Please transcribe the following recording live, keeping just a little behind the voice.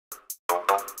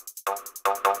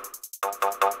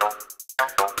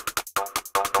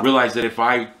realized that if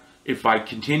I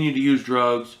continue to use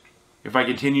drugs, if I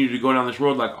continue to go down this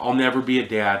road, like, I'll never be a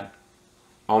dad.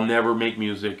 I'll never make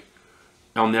music.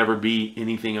 I'll never be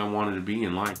anything I wanted to be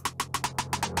in life.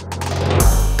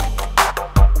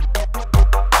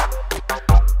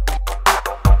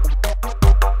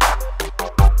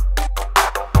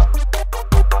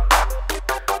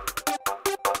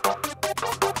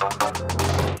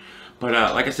 But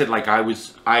like I said, like I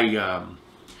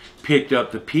picked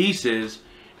up the pieces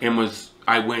and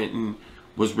I went and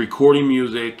was recording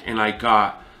music, and I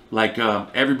got like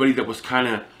everybody that was kind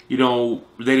of, you know,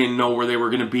 they didn't know where they were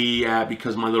going to be at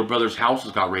because my little brother's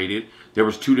houses got raided. There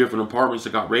was 2 different apartments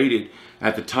that got raided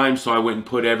at the time, so I went and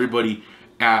put everybody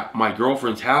at my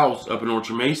girlfriend's house up in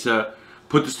Orchard Mesa,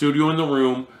 put the studio in the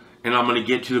room, and I'm going to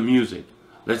get to the music.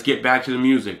 Let's get back to the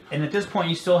music. And at this point,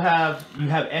 you still have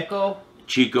Echo,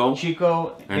 Chico,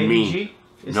 and Baby me. G.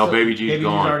 No, Baby G's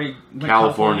gone. Already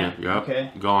California, yeah.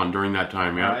 Okay. Gone during that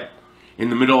time, yeah. Right. In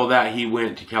the middle of that, he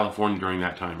went to California during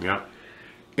that time, yeah.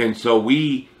 And so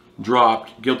we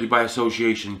dropped Guilty by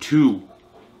Association 2,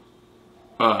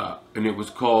 and it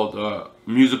was called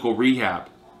Musical Rehab.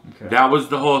 Okay. That was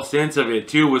the whole sense of it,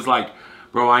 too, was like,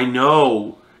 bro, I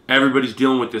know everybody's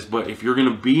dealing with this, but if you're going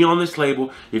to be on this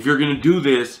label, if you're going to do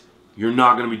this, you're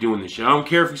not going to be doing this shit. I don't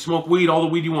care if you smoke weed, all the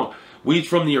weed you want. Weed's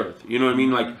from the earth, you know what I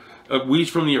mean? Like, weed's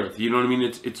from the earth, you know what I mean?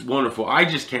 It's wonderful. I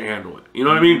just can't handle it, you know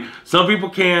what I mean? Some people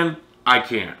can, I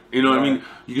can't, you know what I mean?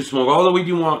 You can smoke all the weed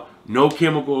you want, no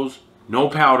chemicals, no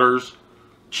powders,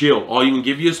 chill. All you can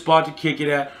give you a spot to kick it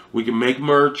at. We can make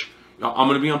merch. I'm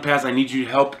going to be on pass. I need you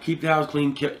to help keep the house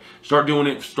clean. Start doing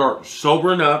it. Start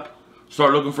sobering up.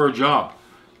 Start looking for a job.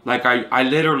 Like, I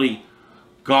literally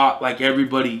got, like,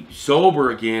 everybody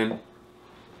sober again.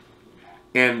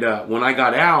 And when I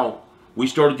got out, we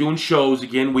started doing shows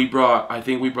again. I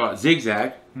think we brought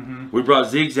Zigzag. Mm-hmm. We brought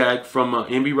Zigzag from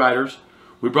MB Riders.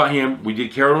 We brought him. We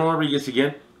did Carolyn Rodriguez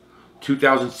again.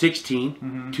 2016.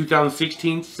 Mm-hmm.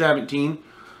 2016, 17.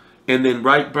 And then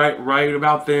right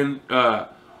about then,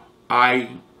 I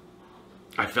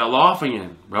fell off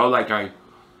again, bro. Like,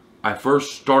 I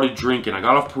first started drinking. I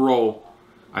got off parole.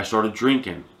 I started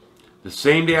drinking. The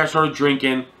same day I started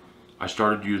drinking, I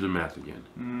started using meth again.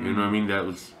 Mm. You know what I mean?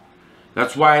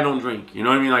 That's why I don't drink. You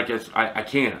know what I mean? Like, I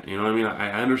can't. You know what I mean?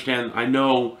 I understand. I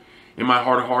know in my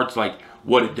heart of hearts, like,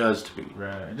 what it does to me.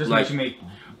 Right. It just like, makes you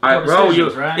make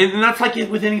decisions, right? And that's like it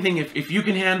with anything. If you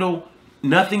can handle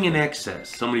nothing in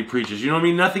excess, somebody preaches. You know what I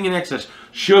mean? Nothing in excess.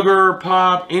 Sugar,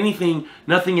 pop, anything,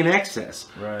 nothing in excess.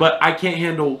 Right. But I can't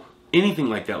handle anything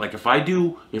like that. Like, if I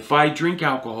drink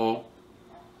alcohol,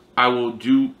 I will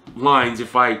do lines.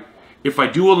 If I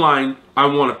do a line, I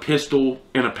want a pistol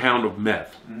and a pound of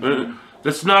meth. Mm-hmm.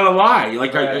 That's not a lie.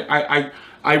 Like, right.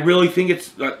 I really think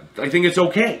it's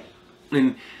okay,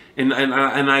 and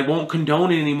I won't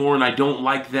condone it anymore. And I don't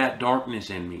like that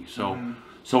darkness in me.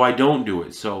 So I don't do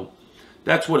it. So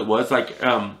that's what it was. Like,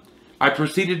 I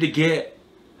proceeded to get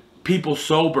people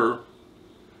sober,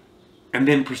 and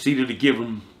then proceeded to give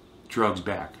them drugs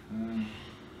back. Mm.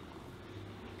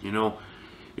 You know.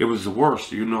 It was the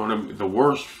worst, you know what I mean? The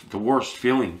worst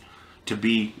feeling to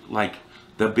be like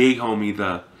the big homie,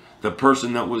 the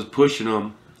person that was pushing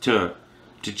them to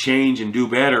change and do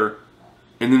better,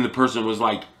 and then the person was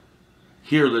like,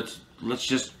 "Here, let's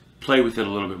just play with it a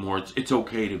little bit more. It's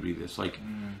okay to be this." Like,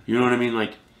 you know what I mean?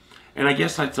 Like, and I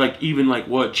guess that's like even like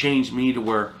what changed me to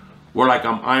where like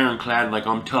I'm ironclad, like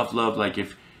I'm tough love. Like,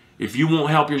 if you won't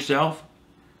help yourself,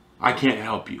 I can't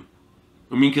help you.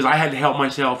 I mean, because I had to help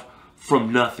myself.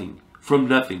 From nothing.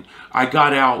 I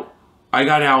got out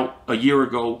a year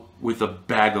ago with a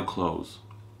bag of clothes.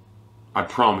 I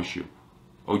promise you.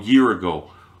 A year ago.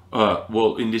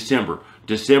 Well, in December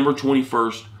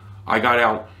 21st, I got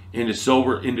out into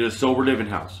the sober living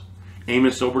house.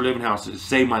 Amos Sober Living House. It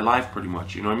saved my life pretty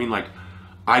much. You know what I mean? Like,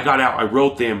 I got out, I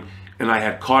wrote them, and I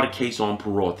had caught a case on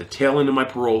parole. At the tail end of my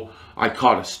parole, I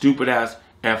caught a stupid ass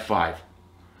F5.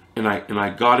 And I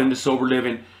got into sober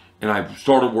living. And I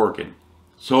started working,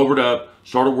 sobered up,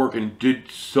 started working,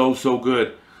 did so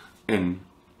good, and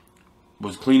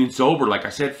was clean and sober. Like I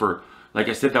said,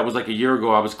 that was like a year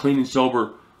ago. I was clean and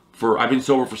sober I've been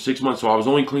sober for 6 months, so I was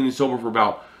only clean and sober for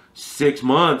about 6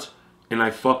 months, and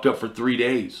I fucked up for 3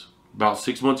 days. About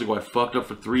 6 months ago, I fucked up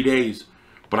for 3 days,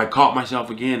 but I caught myself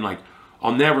again. Like,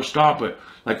 I'll never stop, but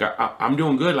like I'm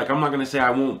doing good. Like, I'm not gonna say I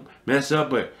won't mess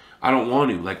up, but I don't want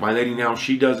to. Like, my lady now,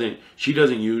 she doesn't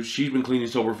use. She's been clean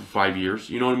and sober for 5 years.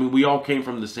 You know what I mean? We all came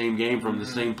from the same game, from the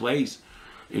same place.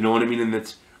 You know what I mean? And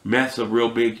that's meth's a real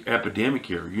big epidemic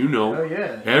here. You know. Oh,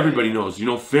 yeah. Everybody knows. You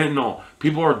know, fentanyl.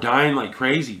 People are dying like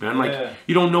crazy, man. Like,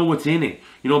 you don't know what's in it.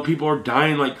 You know, people are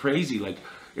dying like crazy. Like,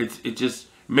 it just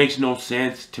makes no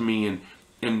sense to me,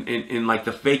 and like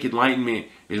the fake enlightenment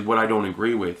is what I don't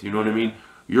agree with. You know what I mean?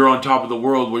 You're on top of the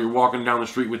world while you're walking down the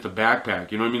street with a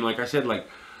backpack. You know what I mean? Like I said, like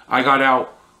I got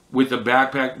out with a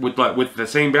backpack with the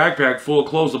same backpack full of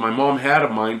clothes that my mom had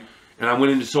of mine, and I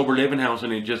went into sober living house,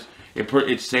 and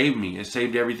it saved me. It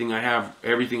saved everything I have,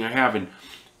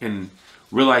 and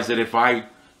realized that if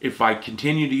I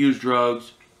continue to use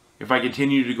drugs, if I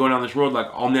continue to go down this road, like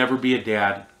I'll never be a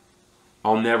dad,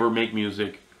 I'll never make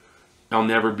music, I'll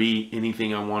never be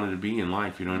anything I wanted to be in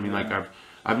life. You know what I mean? Like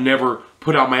I've never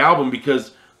put out my album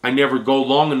because I never go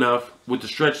long enough with the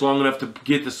stretch long enough to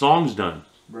get the songs done.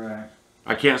 Right.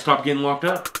 I can't stop getting locked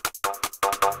up.